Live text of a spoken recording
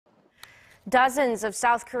Dozens of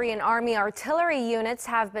South Korean Army artillery units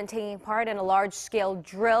have been taking part in a large-scale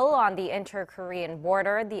drill on the inter-Korean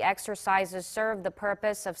border. The exercises serve the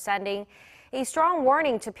purpose of sending a strong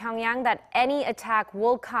warning to Pyongyang that any attack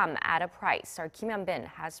will come at a price. Our Kim Hyun-bin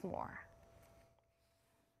has more.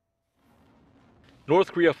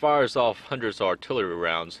 North Korea fires off hundreds of artillery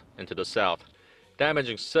rounds into the south,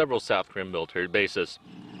 damaging several South Korean military bases.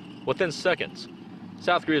 Within seconds,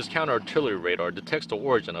 South Korea's counter-artillery radar detects the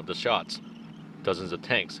origin of the shots. Dozens of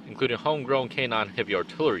tanks, including homegrown K9 heavy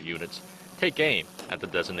artillery units, take aim at the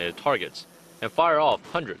designated targets and fire off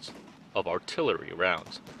hundreds of artillery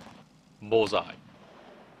rounds. Bullseye.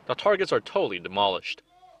 The targets are totally demolished.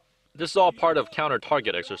 This is all part of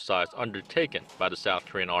counter-target exercise undertaken by the South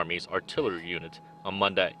Korean Army's artillery unit on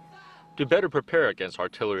Monday to better prepare against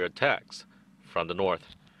artillery attacks from the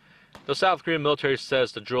north. The South Korean military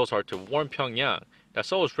says the drills are to warn Pyongyang that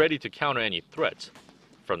Seoul is ready to counter any threats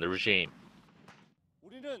from the regime.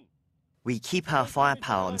 We keep our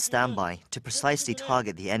firepower on standby to precisely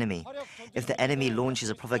target the enemy. If the enemy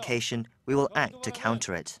launches a provocation, we will act to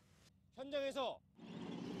counter it.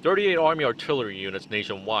 38 Army artillery units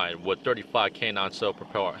nationwide with 35 K9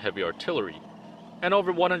 self-propelled heavy artillery and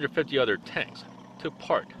over 150 other tanks took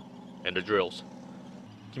part in the drills.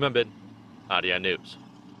 Kim Hyun-bin, Arirang News.